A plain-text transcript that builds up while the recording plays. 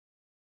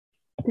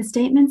The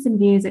statements and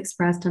views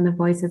expressed on the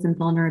Voices and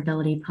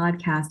Vulnerability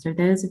podcast are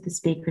those of the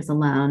speakers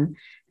alone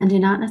and do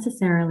not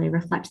necessarily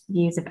reflect the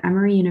views of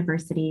Emory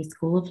University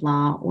School of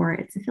Law or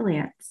its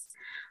affiliates.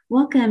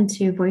 Welcome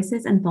to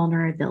Voices and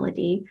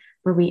Vulnerability,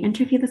 where we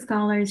interview the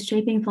scholars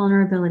shaping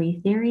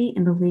vulnerability theory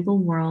in the legal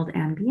world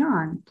and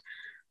beyond.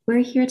 We're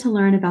here to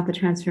learn about the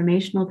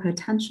transformational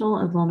potential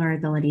of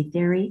vulnerability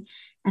theory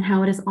and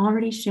how it is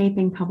already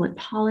shaping public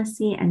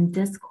policy and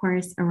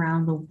discourse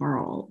around the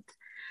world.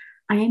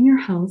 I am your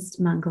host,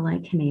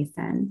 Mangala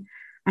Kanason.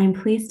 I am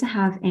pleased to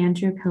have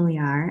Andrew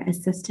Pilliar,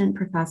 Assistant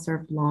Professor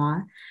of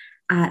Law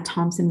at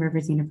Thompson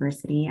Rivers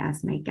University,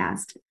 as my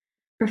guest.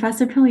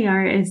 Professor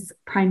Pilliar is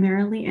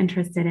primarily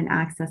interested in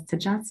access to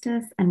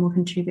justice and will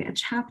contribute a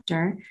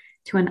chapter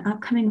to an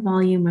upcoming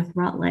volume with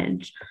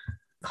Routledge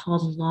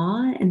called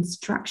Law and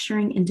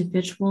Structuring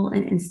Individual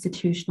and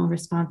Institutional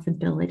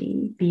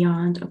Responsibility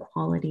Beyond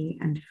Equality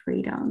and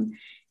Freedom.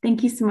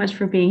 Thank you so much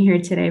for being here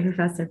today,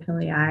 Professor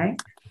Pilliar.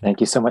 Thank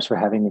you so much for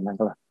having me,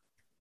 Mangala.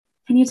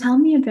 Can you tell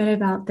me a bit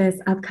about this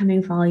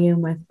upcoming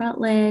volume with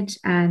Routledge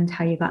and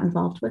how you got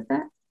involved with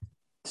it?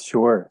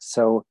 Sure.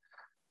 So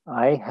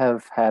I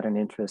have had an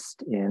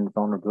interest in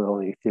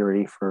vulnerability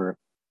theory for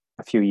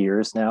a few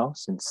years now,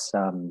 since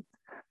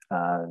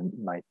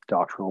my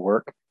doctoral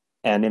work.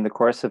 And in the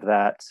course of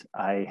that,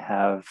 I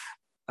have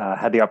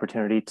had the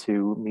opportunity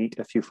to meet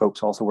a few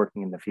folks also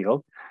working in the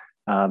field.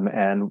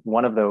 And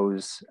one of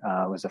those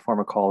was a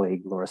former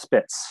colleague, Laura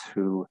Spitz,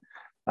 who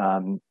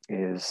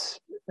is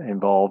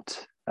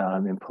involved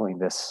in pulling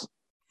this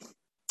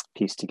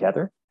piece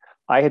together.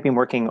 I had been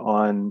working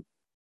on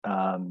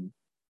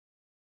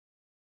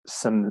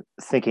some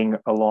thinking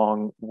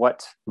along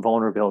what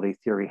vulnerability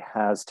theory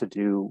has to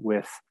do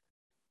with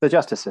the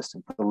justice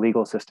system, the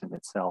legal system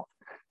itself.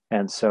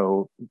 And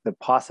so the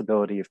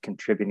possibility of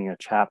contributing a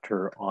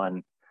chapter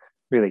on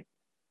really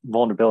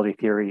vulnerability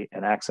theory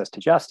and access to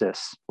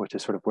justice, which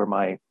is sort of where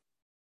my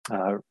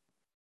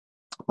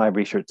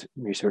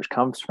research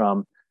comes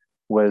from,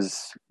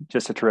 was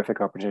just a terrific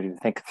opportunity to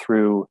think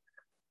through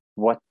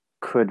what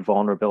could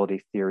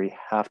vulnerability theory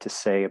have to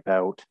say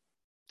about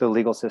the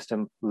legal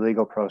system,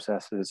 legal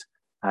processes,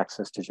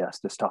 access to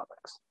justice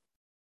topics.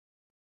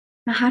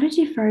 Now, how did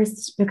you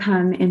first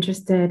become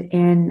interested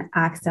in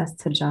access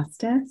to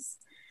justice?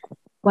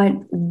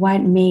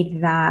 What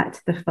made that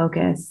the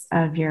focus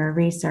of your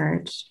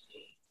research?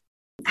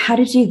 How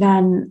did you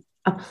then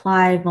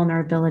apply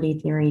vulnerability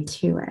theory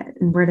to it?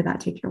 And where did that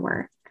take your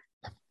work?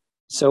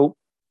 So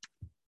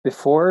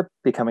before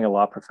becoming a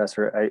law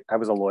professor, I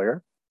was a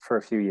lawyer for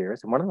a few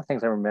years. And one of the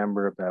things I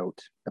remember about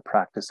the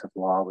practice of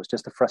law was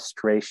just the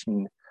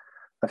frustration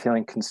of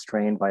feeling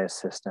constrained by a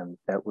system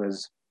that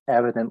was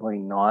evidently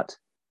not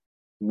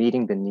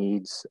meeting the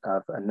needs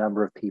of a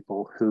number of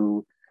people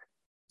who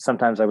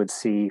sometimes I would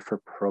see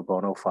for pro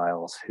bono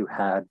files who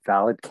had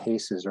valid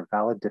cases or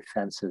valid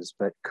defenses,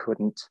 but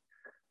couldn't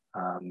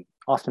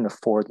often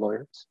afford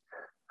lawyers.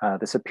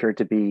 This appeared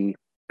to be,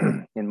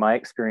 in my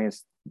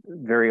experience,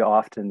 very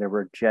often there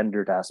were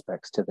gendered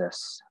aspects to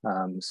this.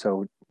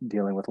 So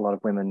dealing with a lot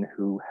of women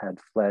who had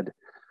fled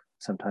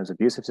sometimes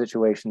abusive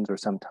situations or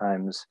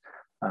sometimes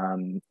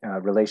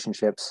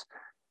relationships.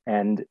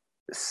 And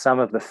some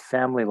of the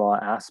family law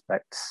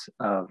aspects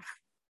of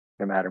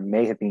the matter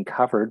may have been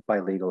covered by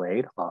legal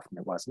aid. Often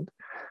it wasn't.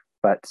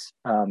 But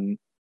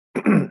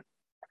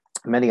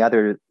many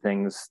other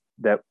things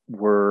that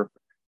were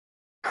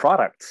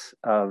products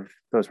of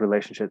those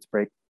relationships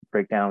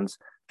breakdowns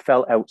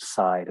fell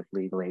outside of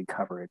legal aid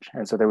coverage.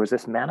 And so there was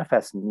this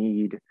manifest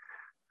need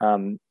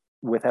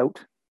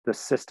without the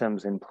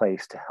systems in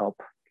place to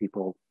help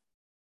people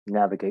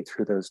navigate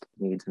through those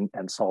needs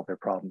and solve their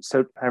problems.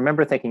 So I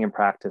remember thinking in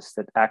practice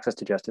that access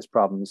to justice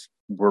problems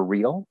were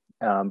real,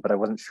 but I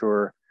wasn't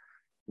sure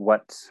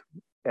what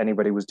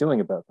anybody was doing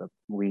about them.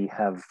 We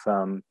have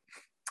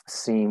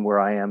seen where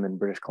I am in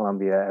British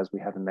Columbia, as we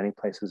have in many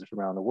places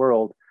around the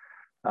world,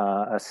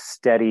 a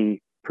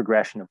steady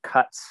progression of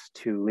cuts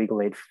to legal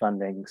aid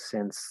funding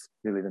since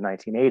really the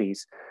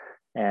 1980s.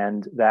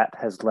 And that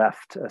has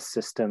left a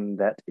system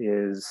that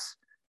is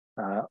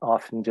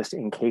often just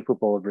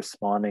incapable of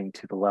responding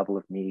to the level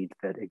of need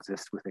that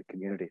exists within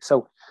community.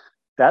 So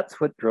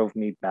that's what drove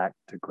me back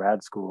to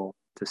grad school,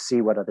 to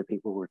see what other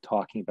people were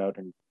talking about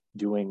and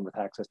doing with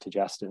access to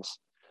justice.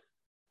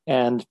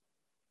 And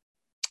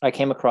I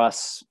came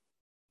across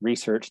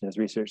research, and there's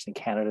research in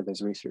Canada,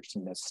 there's research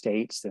in the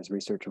States, there's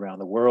research around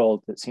the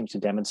world that seems to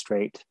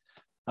demonstrate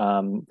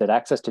that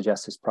access to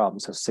justice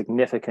problems, so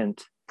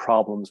significant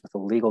problems with a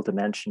legal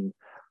dimension,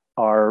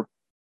 are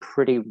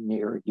pretty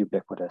near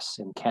ubiquitous.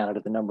 In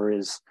Canada, the number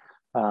is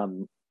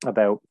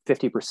about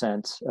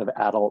 50% of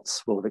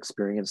adults will have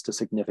experienced a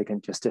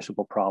significant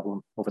justiciable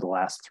problem over the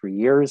last 3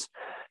 years,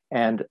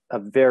 and a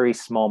very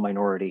small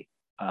minority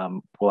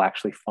will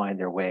actually find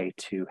their way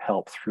to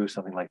help through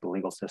something like the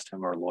legal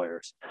system or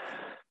lawyers.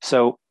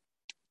 So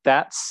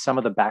that's some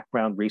of the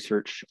background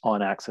research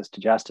on access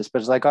to justice.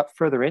 But as I got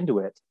further into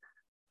it,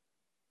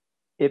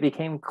 it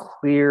became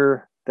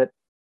clear that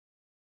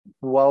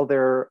while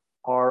there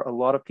are a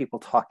lot of people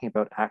talking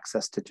about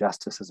access to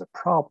justice as a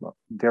problem.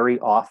 Very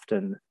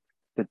often,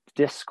 the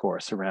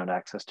discourse around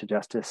access to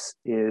justice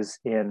is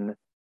in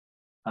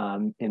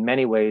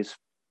many ways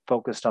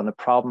focused on the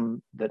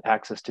problem that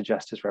access to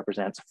justice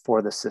represents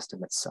for the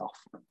system itself.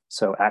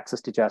 So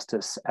access to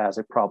justice as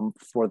a problem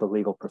for the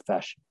legal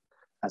profession,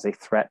 as a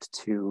threat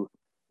to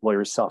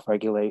lawyers'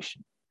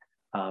 self-regulation,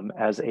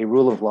 as a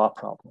rule of law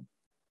problem.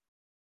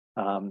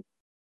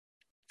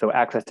 So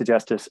access to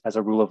justice as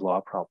a rule of law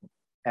problem.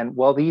 And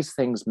while these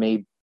things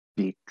may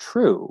be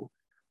true,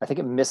 I think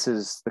it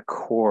misses the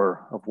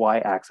core of why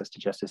access to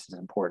justice is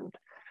important.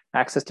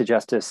 Access to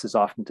justice is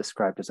often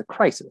described as a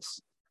crisis.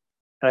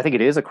 And I think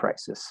it is a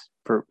crisis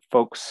for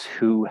folks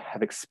who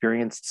have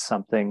experienced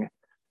something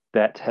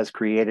that has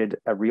created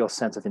a real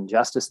sense of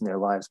injustice in their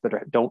lives, but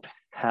don't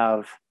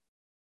have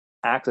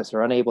access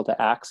or unable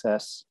to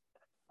access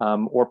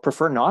or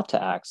prefer not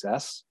to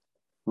access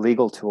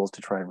legal tools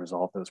to try and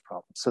resolve those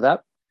problems. So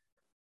that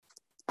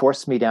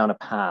forced me down a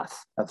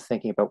path of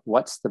thinking about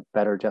what's the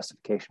better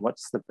justification,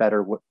 what's the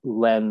better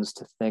lens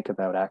to think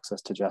about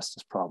access to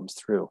justice problems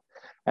through.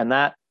 And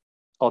that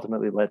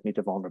ultimately led me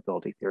to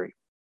vulnerability theory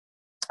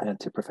and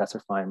to Professor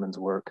Feynman's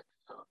work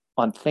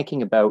on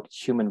thinking about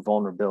human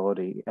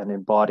vulnerability and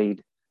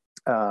embodied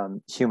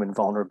human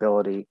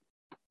vulnerability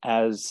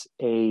as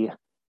a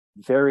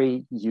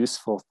very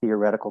useful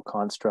theoretical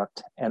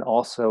construct and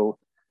also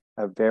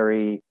a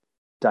very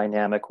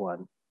dynamic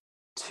one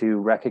to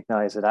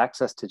recognize that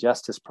access to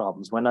justice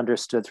problems, when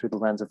understood through the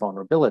lens of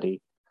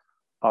vulnerability,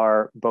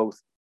 are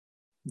both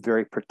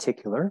very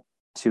particular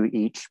to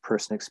each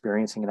person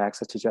experiencing an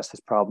access to justice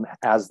problem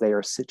as they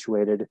are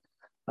situated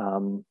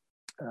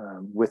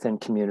within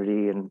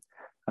community and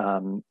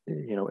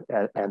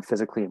and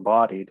physically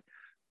embodied.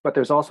 But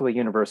there's also a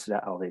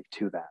universality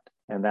to that,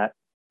 and that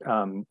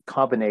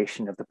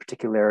combination of the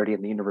particularity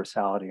and the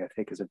universality, I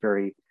think, is a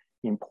very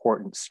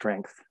important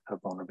strength of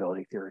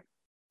vulnerability theory.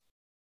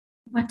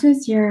 What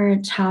does your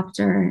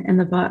chapter in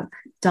the book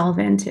delve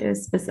into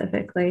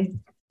specifically?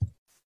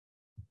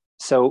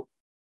 So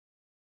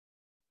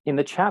in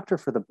the chapter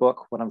for the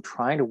book, what I'm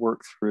trying to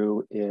work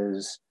through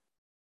is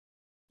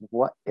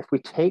what if we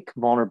take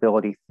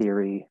vulnerability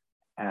theory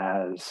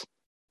as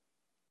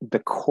the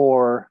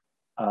core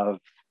of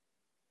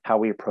how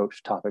we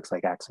approach topics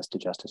like access to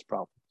justice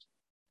problems.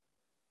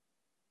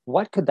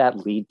 What could that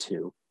lead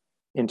to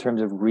in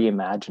terms of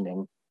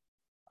reimagining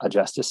a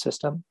justice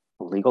system,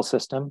 a legal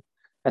system,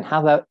 and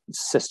how that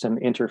system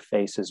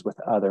interfaces with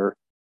other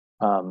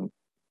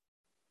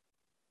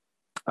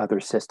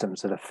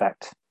systems that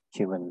affect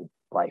human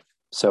life?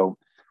 So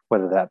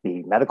whether that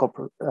be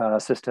medical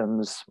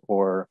systems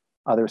or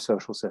other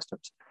social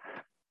systems.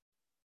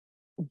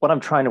 What I'm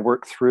trying to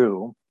work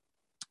through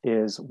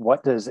is,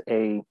 what does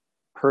a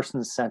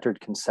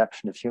person-centered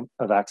conception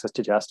of access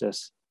to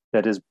justice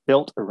that is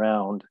built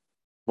around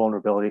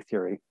vulnerability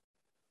theory,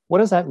 what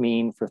does that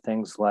mean for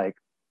things like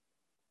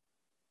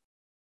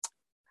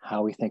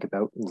how we think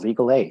about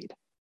legal aid,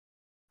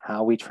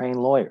 how we train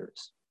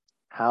lawyers,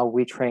 how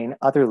we train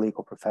other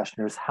legal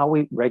professionals, how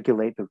we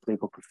regulate the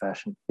legal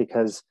profession?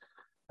 Because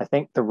I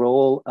think the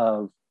role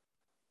of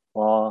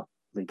law,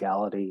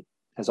 legality,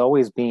 has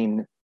always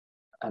been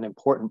an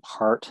important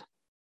part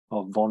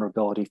of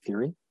vulnerability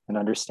theory and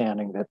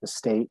understanding that the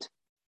state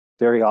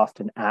very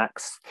often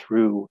acts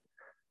through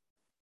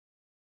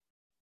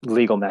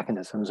legal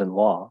mechanisms and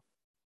law.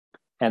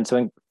 And so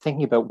in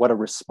thinking about what a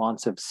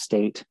responsive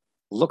state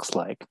looks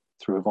like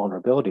through a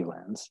vulnerability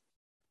lens,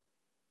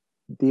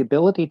 the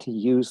ability to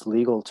use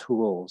legal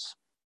tools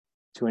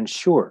to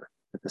ensure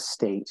that the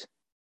state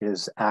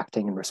is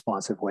acting in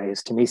responsive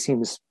ways, to me,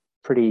 seems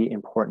pretty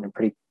important and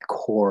pretty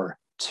core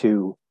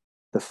to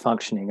the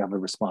functioning of a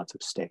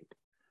responsive state.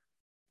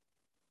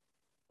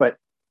 But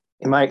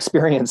in my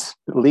experience,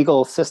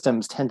 legal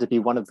systems tend to be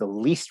one of the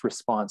least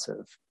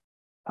responsive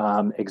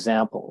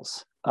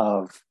examples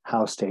of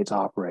how states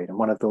operate, and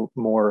one of the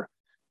more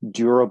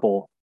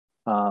durable,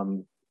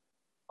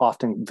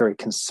 often very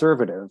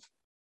conservative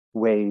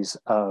ways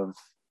of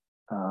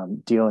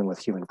dealing with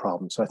human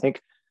problems. So I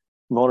think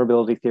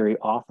vulnerability theory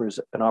offers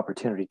an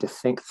opportunity to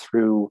think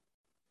through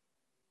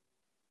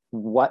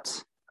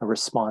what a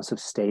responsive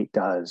state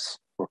does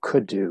or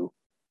could do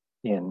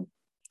in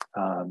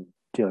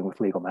dealing with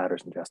legal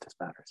matters and justice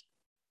matters.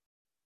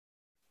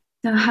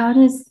 So how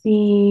does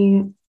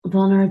the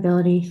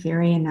vulnerability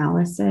theory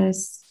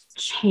analysis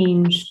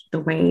change the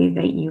way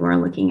that you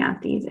are looking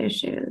at these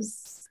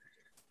issues?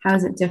 How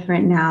is it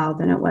different now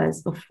than it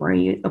was before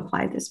you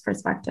applied this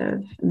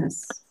perspective in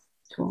this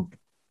tool?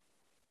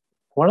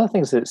 One of the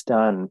things that it's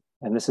done,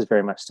 and this is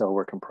very much still a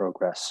work in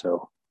progress,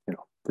 so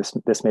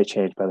this may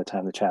change by the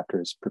time the chapter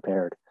is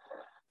prepared,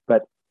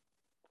 but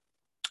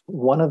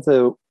one of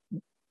the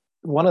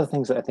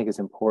things that I think is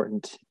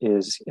important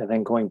is, and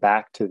then going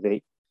back to the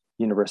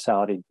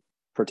universality,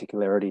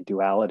 particularity,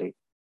 duality,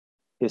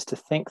 is to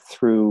think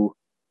through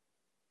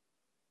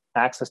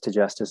access to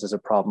justice as a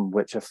problem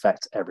which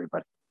affects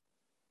everybody,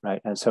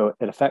 right? And so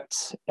it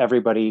affects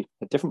everybody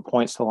at different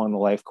points along the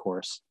life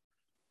course,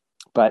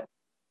 but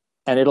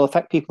And it'll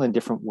affect people in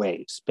different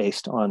ways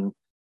based on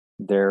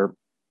their,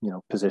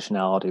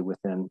 positionality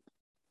within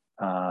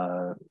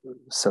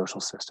social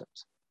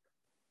systems.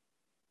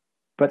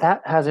 But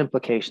that has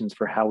implications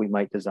for how we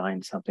might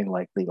design something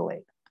like legal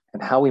aid,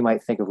 and how we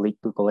might think of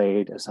legal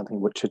aid as something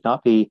which should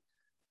not be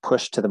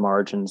pushed to the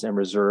margins and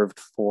reserved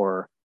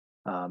for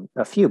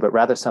a few, but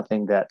rather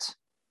something that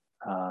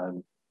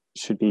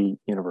should be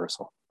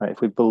universal. Right?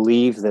 If we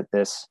believe that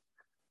this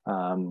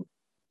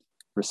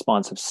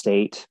responsive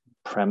state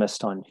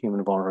premised on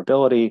human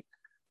vulnerability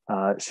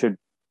should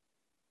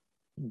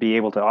be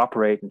able to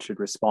operate and should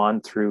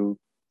respond through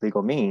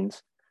legal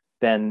means,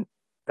 then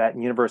that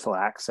universal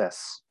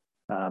access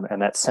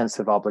and that sense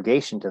of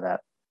obligation to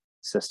that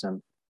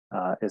system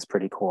is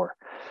pretty core.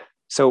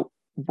 So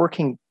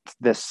working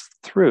this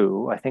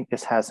through, I think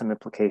this has some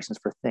implications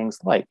for things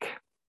like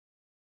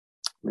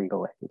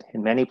legal aid.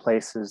 In many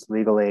places,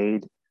 legal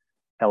aid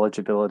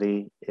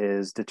eligibility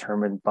is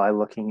determined by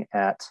looking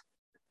at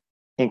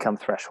income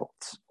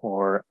thresholds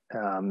or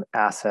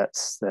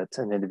assets that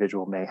an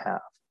individual may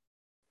have.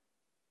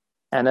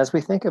 And as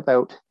we think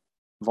about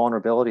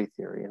vulnerability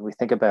theory and we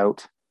think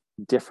about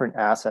different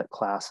asset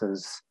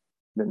classes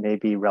that may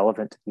be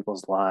relevant to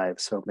people's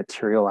lives, so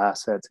material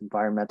assets,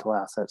 environmental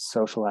assets,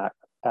 social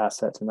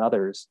assets, and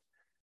others,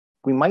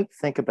 we might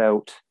think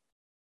about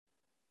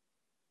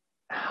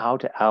how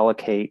to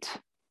allocate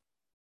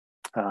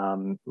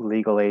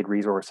legal aid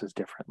resources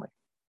differently.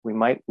 We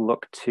might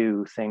look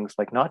to things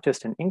like not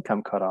just an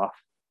income cutoff,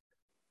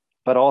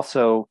 but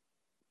also,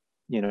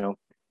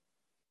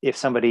 if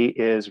somebody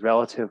is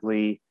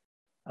relatively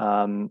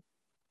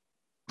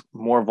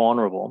more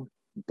vulnerable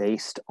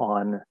based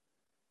on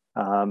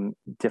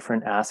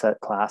different asset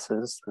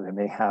classes, they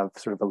may have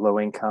sort of a low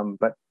income,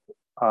 but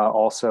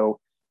also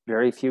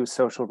very few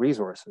social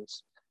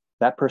resources.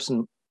 That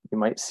person you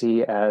might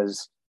see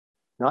as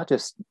not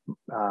just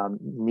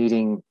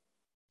needing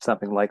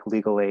something like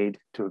legal aid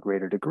to a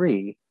greater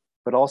degree,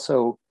 but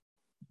also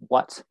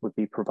what would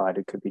be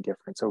provided could be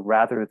different. So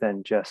rather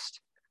than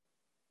just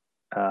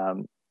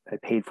a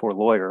paid for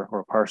lawyer or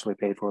a partially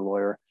paid for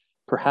lawyer,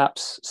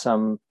 perhaps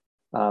some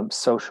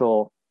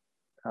social,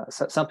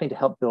 something to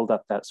help build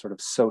up that sort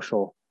of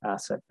social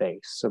asset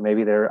base. So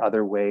maybe there are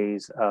other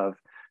ways of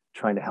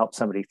trying to help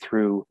somebody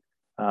through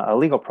a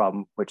legal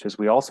problem, which, as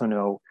we also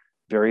know,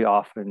 very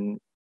often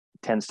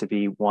tends to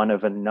be one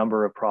of a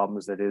number of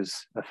problems that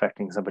is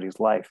affecting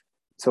somebody's life.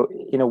 So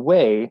in a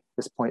way,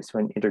 this points to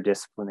an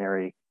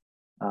interdisciplinary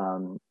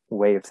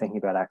way of thinking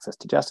about access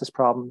to justice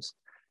problems.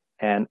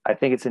 And I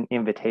think it's an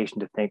invitation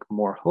to think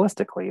more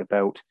holistically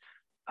about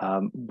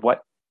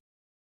what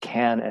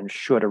can and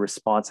should a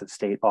responsive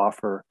state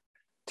offer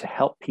to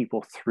help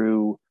people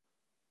through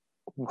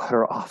what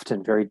are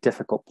often very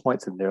difficult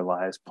points in their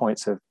lives,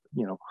 points of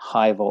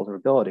high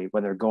vulnerability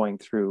when they're going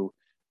through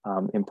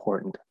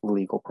important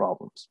legal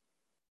problems.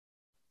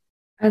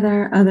 Are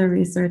there other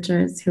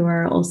researchers who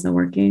are also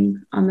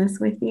working on this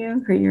with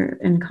you, who you're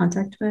in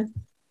contact with?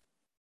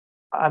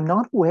 I'm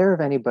not aware of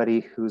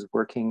anybody who's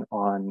working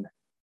on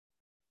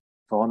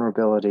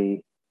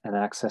vulnerability and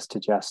access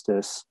to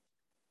justice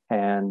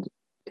and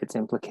its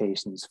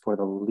implications for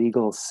the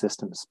legal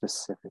system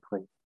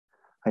specifically.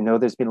 I know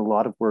there's been a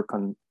lot of work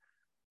on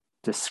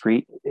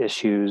discrete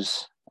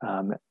issues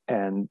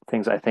and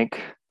things I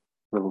think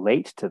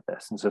relate to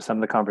this. And so some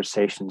of the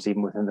conversations,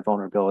 even within the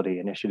Vulnerability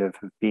Initiative,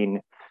 have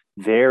been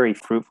very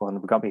fruitful and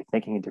have got me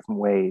thinking in different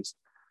ways.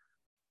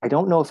 I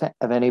don't know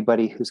of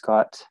anybody who's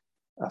got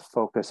a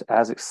focus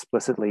as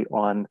explicitly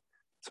on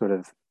sort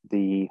of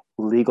the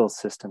legal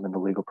system and the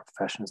legal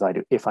profession as I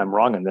do. If I'm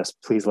wrong in this,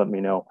 please let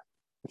me know.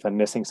 If I'm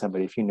missing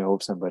somebody, if you know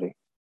of somebody.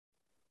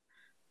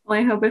 Well,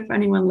 I hope if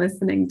anyone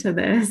listening to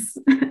this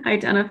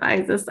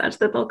identifies as such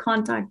that they'll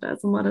contact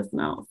us and let us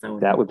know. So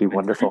that would be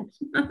wonderful.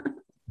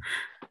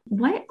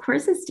 What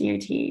courses do you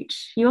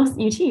teach? You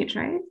teach,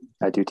 right?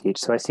 I do teach.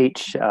 So I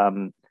teach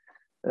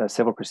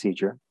civil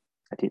procedure.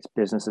 I teach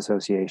business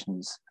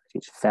associations. I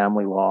teach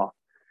family law.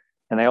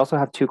 And I also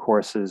have two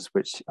courses,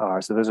 which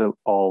are, so those are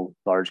all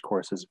large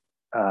courses.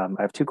 I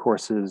have two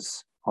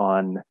courses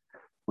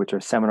which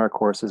are seminar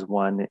courses.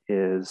 One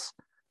is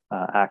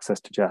access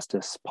to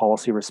justice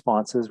policy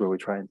responses, where we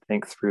try and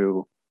think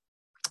through,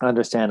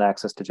 understand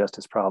access to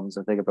justice problems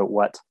and think about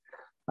what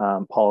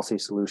policy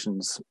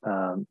solutions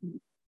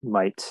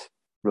might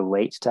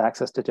relate to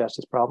access to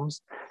justice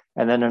problems.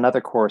 And then another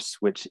course,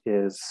 which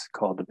is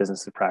called the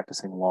Business of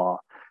Practicing Law.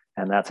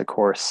 And that's a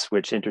course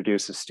which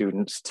introduces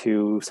students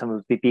to some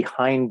of the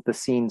behind the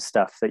scenes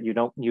stuff that you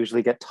don't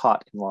usually get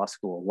taught in law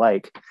school,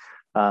 like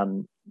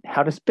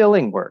how does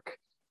billing work?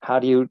 How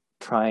do you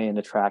try and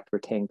attract,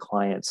 retain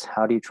clients?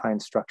 How do you try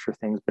and structure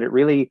things? But it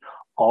really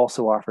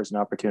also offers an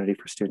opportunity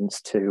for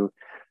students to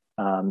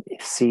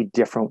see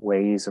different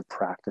ways of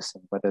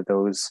practicing, whether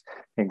those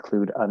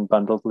include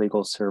unbundled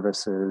legal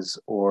services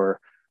or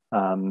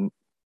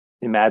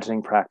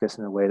imagining practice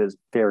in a way that's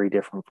very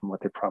different from what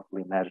they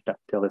probably imagined up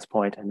till this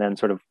point, and then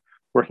sort of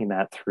working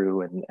that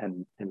through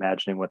and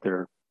imagining what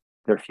their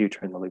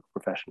future in the legal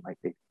profession might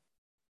be.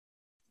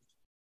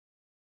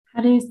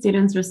 How do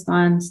students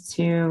respond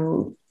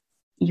to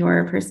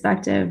your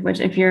perspective, which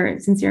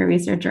since you're a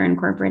researcher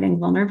incorporating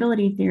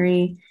vulnerability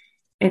theory,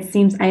 it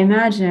seems, I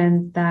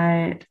imagine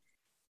that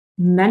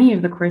many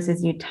of the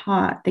courses you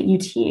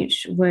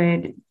teach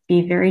would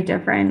be very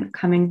different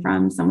coming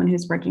from someone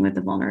who's working with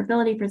a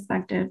vulnerability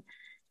perspective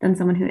than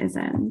someone who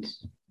isn't.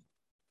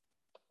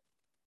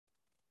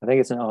 I think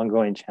it's an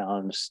ongoing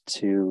challenge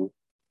to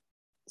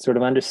sort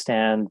of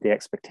understand the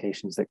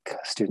expectations that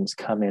students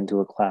come into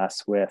a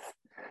class with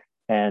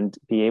and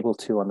be able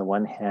to, on the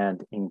one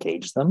hand,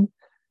 engage them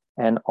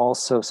and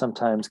also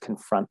sometimes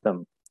confront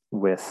them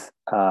with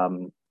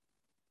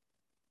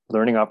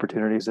learning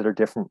opportunities that are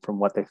different from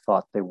what they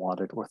thought they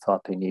wanted or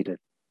thought they needed.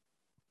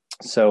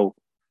 So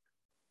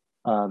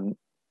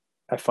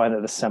I find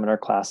that the seminar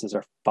classes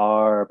are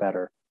far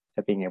better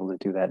at being able to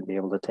do that and be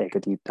able to take a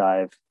deep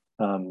dive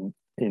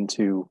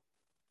into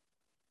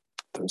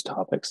those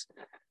topics.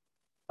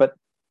 But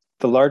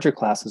the larger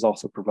classes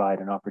also provide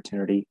an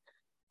opportunity,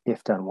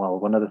 if done well.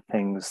 One of the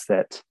things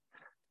that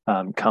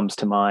comes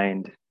to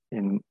mind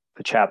in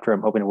the chapter,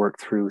 I'm hoping to work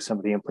through some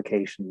of the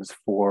implications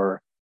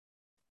for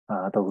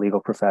the legal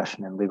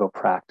profession and legal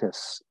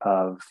practice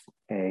of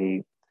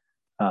a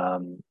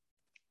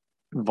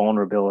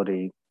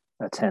vulnerability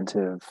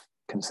attentive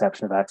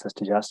conception of access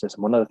to justice.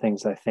 And one of the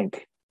things I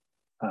think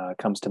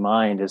comes to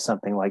mind is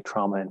something like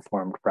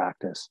trauma-informed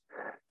practice,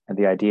 and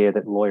the idea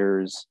that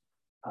lawyers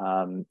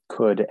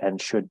could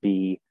and should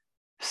be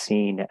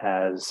seen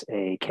as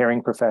a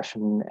caring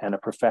profession and a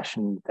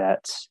profession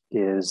that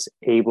is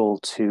able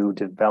to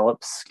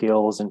develop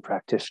skills in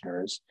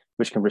practitioners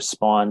which can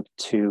respond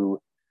to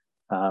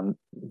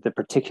the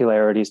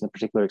particularities and the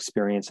particular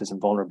experiences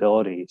and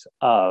vulnerabilities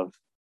of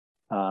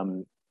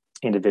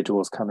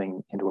individuals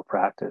coming into a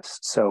practice.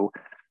 So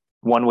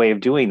one way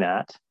of doing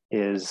that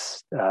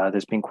is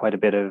there's been quite a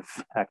bit of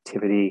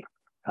activity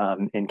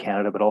in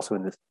Canada, but also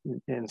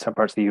in some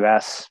parts of the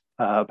US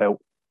about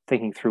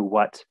thinking through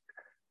what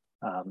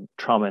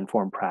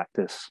trauma-informed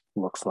practice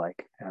looks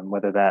like, and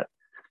whether that,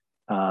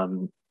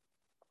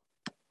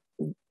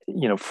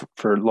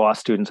 for law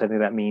students, I think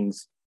that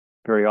means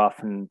very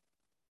often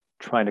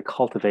trying to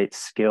cultivate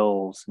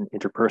skills and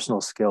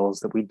interpersonal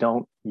skills that we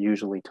don't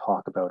usually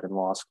talk about in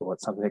law school.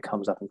 It's something that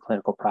comes up in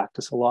clinical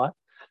practice a lot,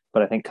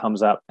 but I think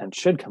comes up and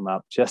should come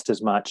up just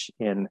as much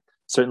in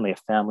certainly a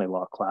family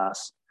law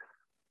class,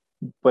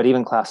 but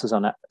even classes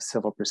on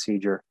civil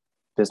procedure,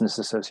 business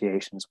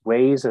associations,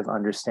 ways of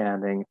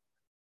understanding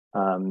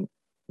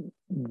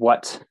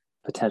what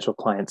potential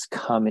clients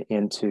come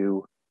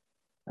into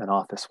an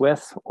office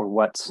with, or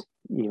what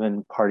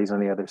even parties on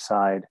the other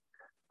side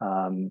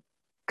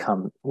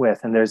come with.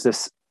 And there's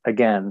this,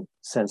 again,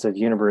 sense of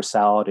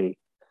universality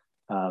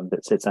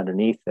that sits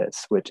underneath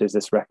this, which is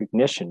this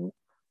recognition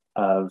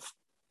of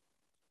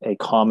a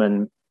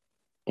common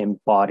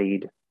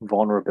embodied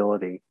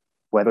vulnerability,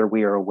 whether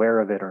we are aware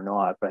of it or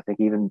not. But I think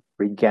even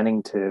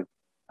beginning to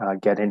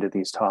get into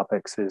these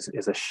topics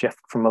is a shift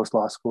from most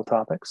law school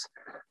topics,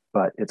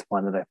 but it's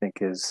one that I think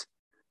is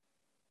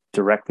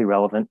directly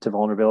relevant to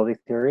vulnerability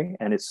theory.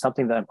 And it's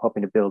something that I'm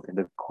hoping to build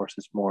into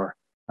courses more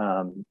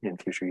in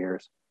future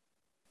years.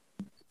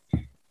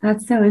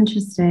 That's so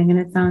interesting. And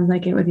it sounds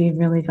like it would be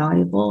really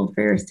valuable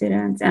for your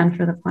students and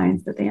for the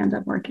clients that they end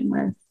up working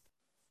with.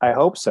 I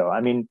hope so.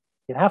 I mean,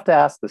 you have to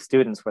ask the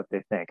students what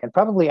they think, and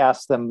probably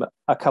ask them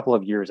a couple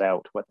of years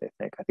out what they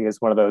think. I think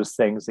it's one of those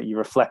things that you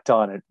reflect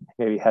on, it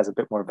maybe has a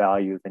bit more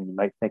value than you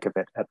might think of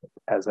it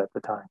as at the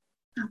time.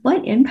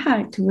 What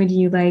impact would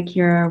you like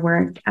your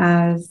work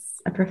as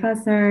a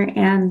professor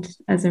and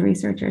as a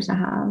researcher to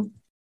have?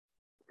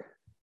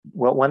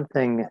 Well, one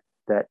thing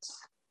that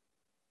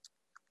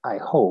I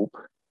hope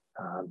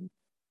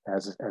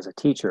as a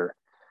teacher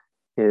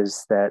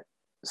is that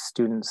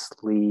students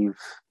leave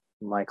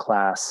my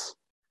class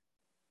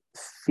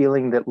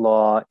feeling that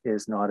law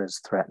is not as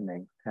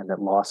threatening and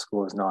that law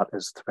school is not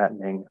as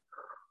threatening.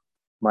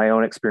 My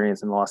own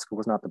experience in law school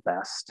was not the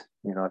best.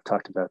 I've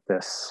talked about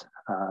this.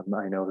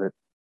 I know that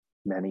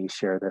many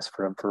share this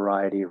for a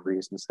variety of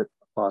reasons, that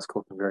law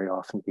school can very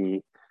often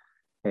be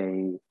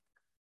a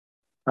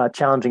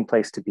challenging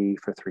place to be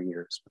for 3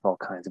 years, with all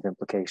kinds of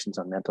implications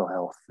on mental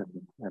health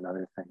and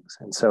other things.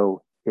 And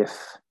so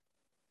if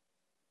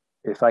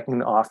I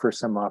can offer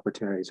some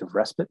opportunities of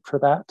respite for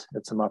that,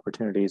 and some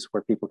opportunities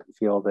where people can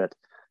feel that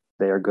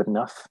they are good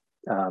enough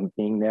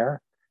being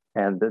there,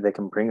 and that they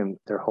can bring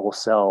their whole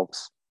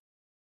selves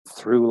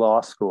through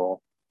law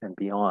school and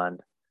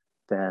beyond,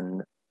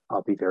 then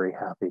I'll be very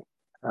happy.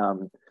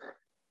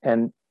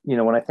 And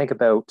when I think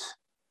about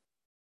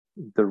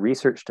the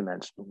research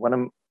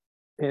dimension,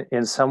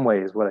 in some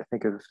ways, what I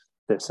think of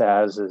this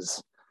as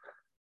is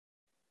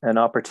an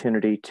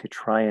opportunity to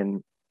try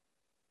and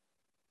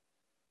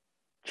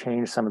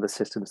change some of the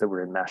systems that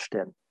we're enmeshed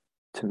in,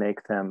 to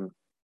make them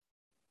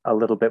a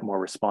little bit more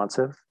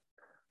responsive,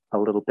 a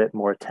little bit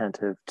more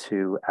attentive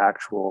to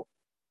actual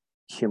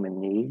human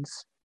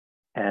needs,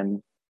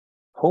 and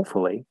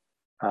hopefully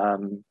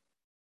to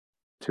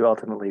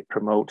ultimately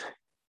promote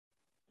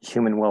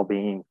human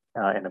well-being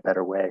in a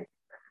better way.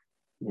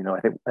 I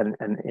think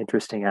an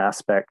interesting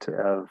aspect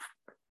of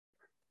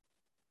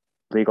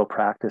legal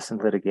practice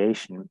and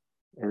litigation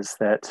is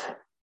that,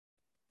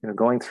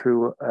 going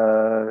through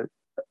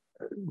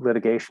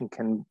litigation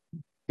can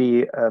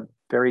be a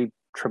very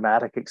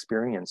traumatic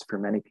experience for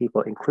many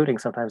people, including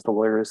sometimes the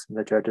lawyers and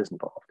the judges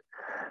involved.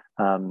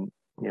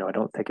 I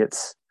don't think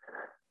it's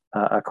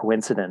a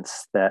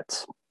coincidence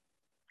that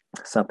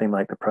something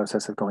like the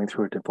process of going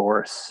through a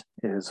divorce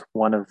is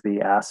one of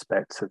the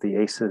aspects of the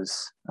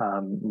ACEs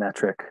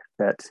metric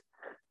that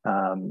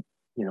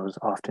is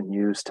often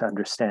used to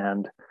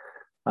understand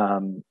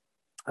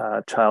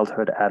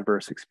childhood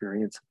adverse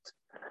experiences.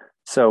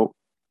 So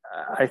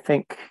I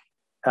think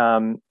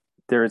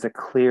there is a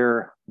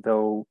clear,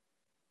 though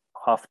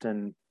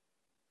often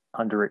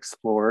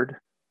underexplored,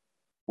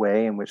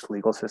 way in which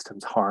legal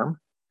systems harm.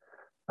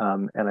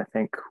 And I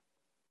think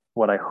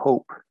what I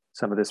hope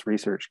some of this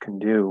research can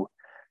do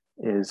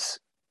is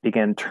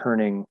begin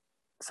turning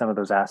some of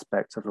those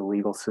aspects of the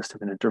legal system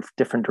in a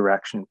different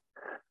direction,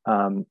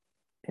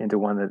 into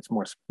one that's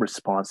more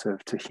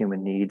responsive to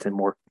human needs and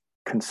more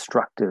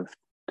constructive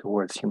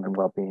towards human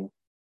well-being.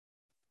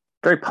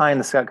 Very pie in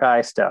the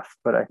sky stuff,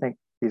 but I think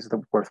these are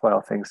the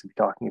worthwhile things to be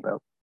talking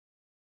about.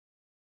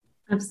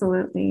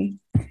 Absolutely.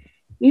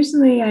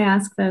 Usually I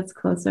ask those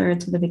closer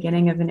to the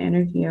beginning of an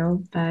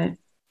interview, but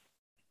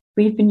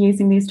we've been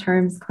using these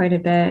terms quite a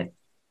bit.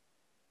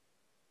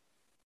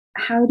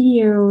 How do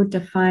you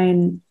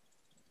define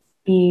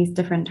these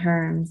different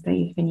terms that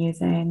you've been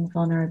using?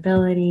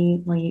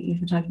 Vulnerability, well, you've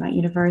been talking about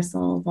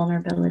universal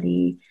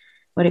vulnerability,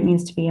 what it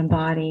means to be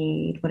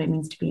embodied, what it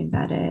means to be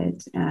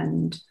embedded,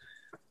 and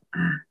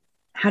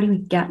how do we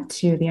get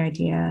to the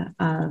idea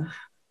of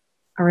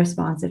a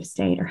responsive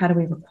state, or how do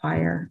we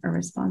require a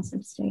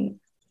responsive state?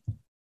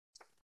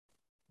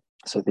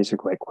 So these are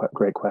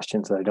great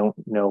questions that I don't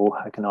know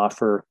I can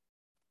offer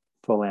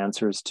full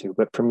answers to.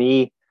 But for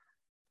me,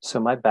 so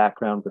my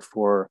background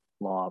before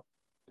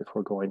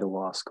going to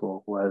law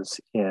school, was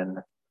in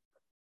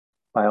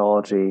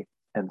biology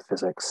and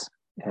physics.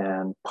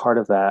 And part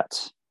of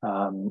that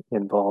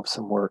involved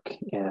some work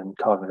in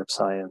cognitive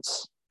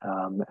science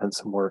and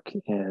some work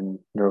in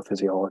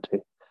neurophysiology.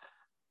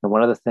 And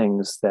one of the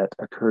things that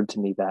occurred to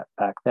me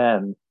back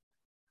then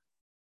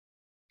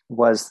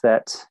was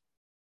that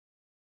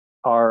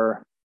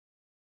our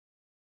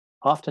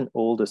often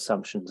old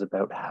assumptions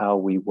about how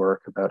we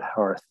work, about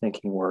how our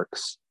thinking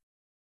works,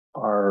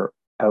 are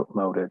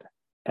outmoded.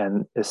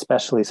 And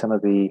especially some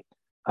of the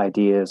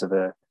ideas of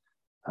a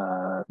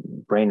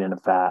brain in a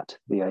vat,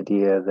 the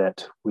idea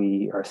that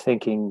we are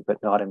thinking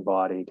but not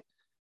embodied,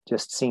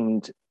 just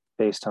seemed,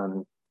 based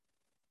on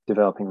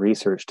developing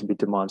research, to be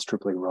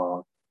demonstrably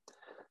wrong.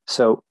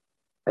 So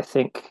I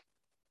think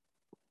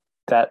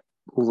that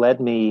led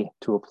me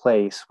to a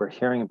place where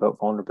hearing about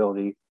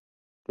vulnerability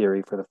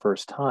theory for the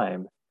first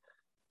time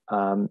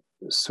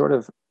sort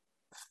of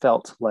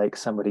felt like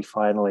somebody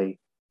finally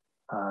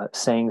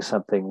saying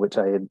something which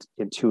I had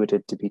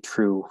intuited to be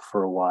true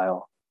for a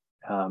while.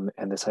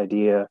 And this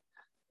idea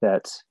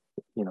that,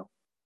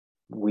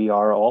 we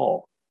are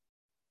all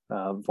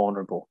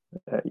vulnerable.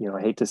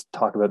 I hate to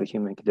talk about the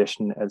human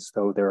condition as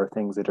though there are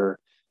things that are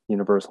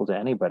universal to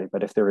anybody,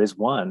 but if there is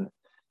one,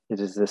 it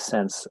is this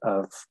sense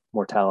of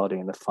mortality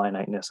and the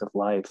finiteness of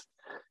life.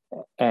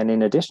 And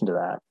in addition to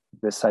that,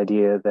 this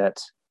idea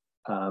that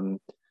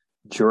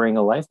during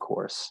a life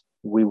course,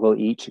 we will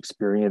each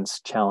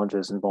experience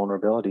challenges and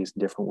vulnerabilities in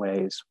different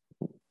ways,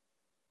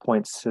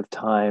 points of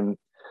time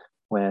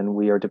when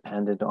we are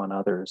dependent on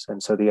others.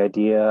 And so the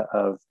idea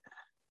of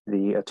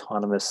the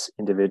autonomous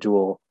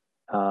individual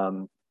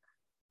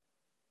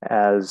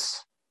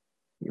as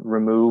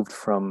removed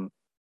from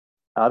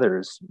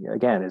others,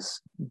 again,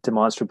 is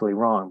demonstrably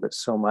wrong. But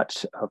so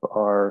much of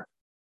our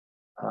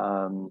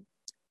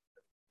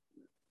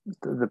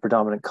the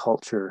predominant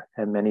culture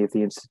and many of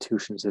the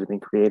institutions that have been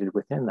created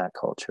within that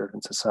culture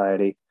and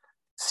society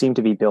seem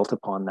to be built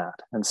upon that.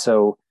 And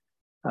so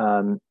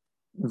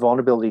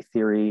vulnerability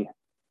theory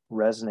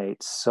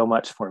resonates so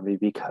much for me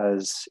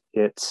because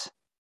it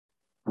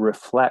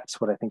reflects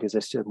what I think is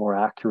just a more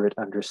accurate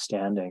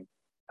understanding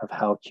of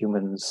how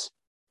humans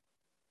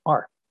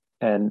are.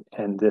 And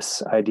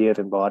this idea of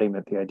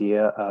embodiment, the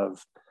idea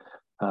of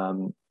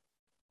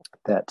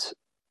that,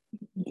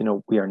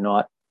 we are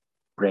not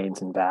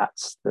brains and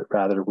vats, that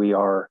rather we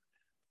are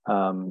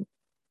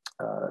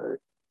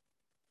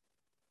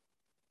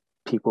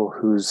people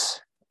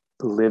whose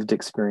lived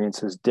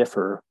experiences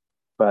differ,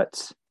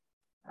 but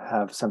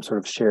have some sort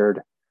of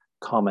shared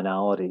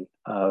commonality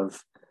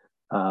of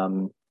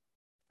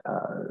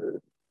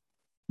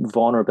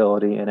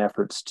vulnerability and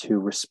efforts to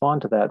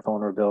respond to that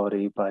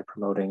vulnerability by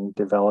promoting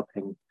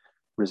developing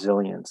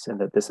resilience, and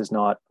that this is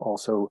not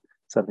also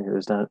something that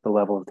is done at the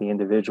level of the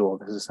individual.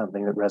 This is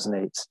something that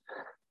resonates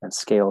and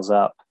scales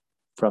up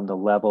from the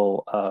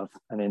level of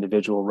an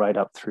individual right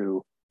up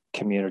through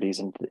communities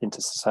and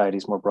into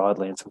societies more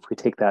broadly. And so if we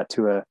take that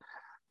to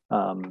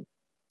a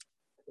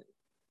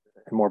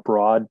more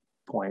broad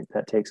point,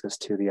 that takes us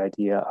to the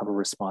idea of a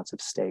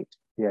responsive state,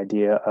 the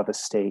idea of a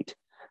state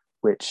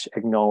which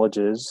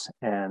acknowledges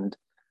and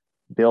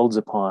builds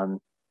upon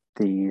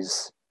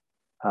these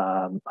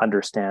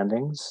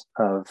understandings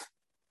of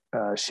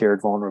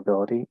shared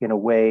vulnerability in a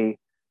way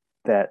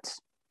that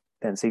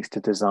then seeks to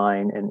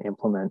design and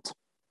implement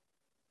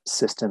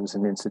systems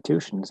and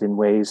institutions in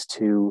ways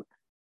to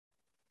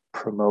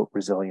promote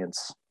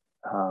resilience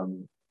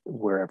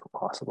wherever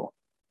possible.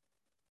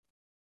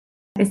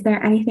 Is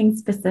there anything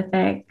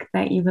specific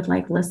that you would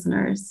like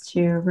listeners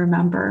to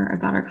remember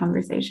about our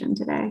conversation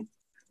today?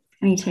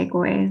 Any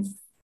takeaways?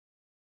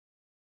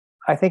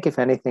 I think, if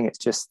anything, it's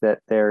just that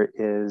there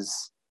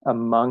is,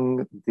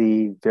 among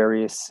the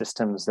various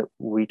systems that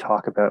we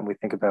talk about and we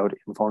think about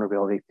in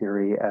vulnerability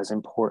theory as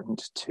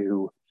important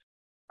to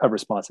a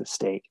responsive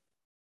state,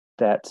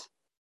 that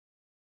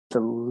the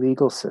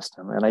legal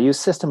system, and I use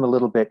system a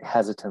little bit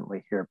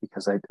hesitantly here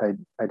because I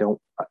don't,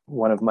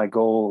 one of my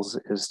goals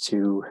is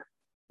to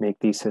make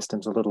these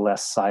systems a little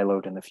less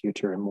siloed in the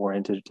future and more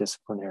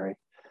interdisciplinary.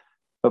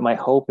 But my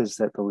hope is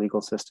that the legal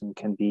system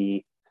can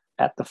be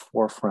at the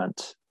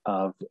forefront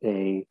of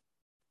a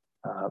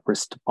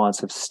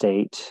responsive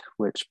state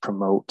which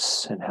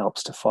promotes and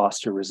helps to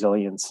foster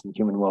resilience and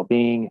human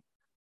well-being,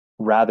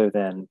 rather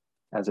than,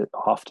 as it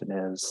often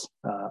is,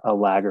 a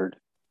laggard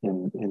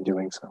in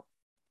doing so.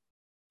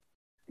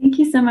 Thank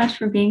you so much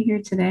for being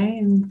here today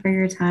and for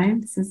your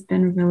time. This has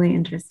been really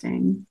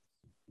interesting.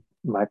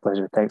 My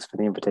pleasure. Thanks for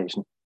the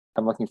invitation.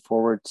 I'm looking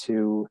forward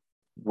to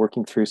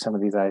working through some of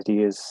these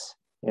ideas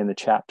in the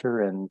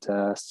chapter and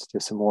to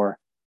some more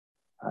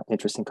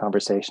interesting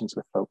conversations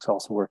with folks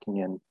also working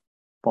in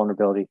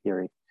vulnerability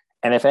theory.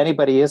 And if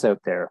anybody is out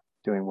there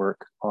doing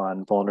work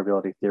on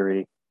vulnerability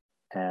theory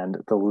and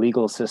the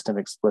legal system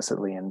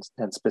explicitly and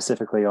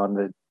specifically on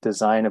the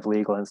design of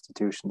legal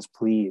institutions,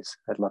 please,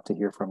 I'd love to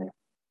hear from you.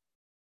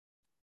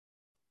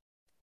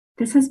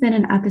 This has been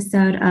an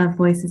episode of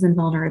Voices in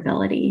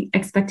Vulnerability.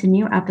 Expect a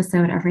new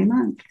episode every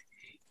month.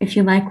 If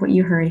you like what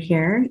you heard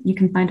here, you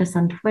can find us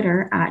on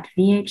Twitter at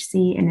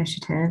VHC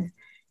Initiative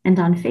and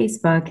on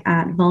Facebook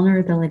at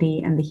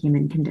Vulnerability and the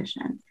Human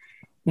Condition.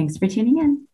 Thanks for tuning in.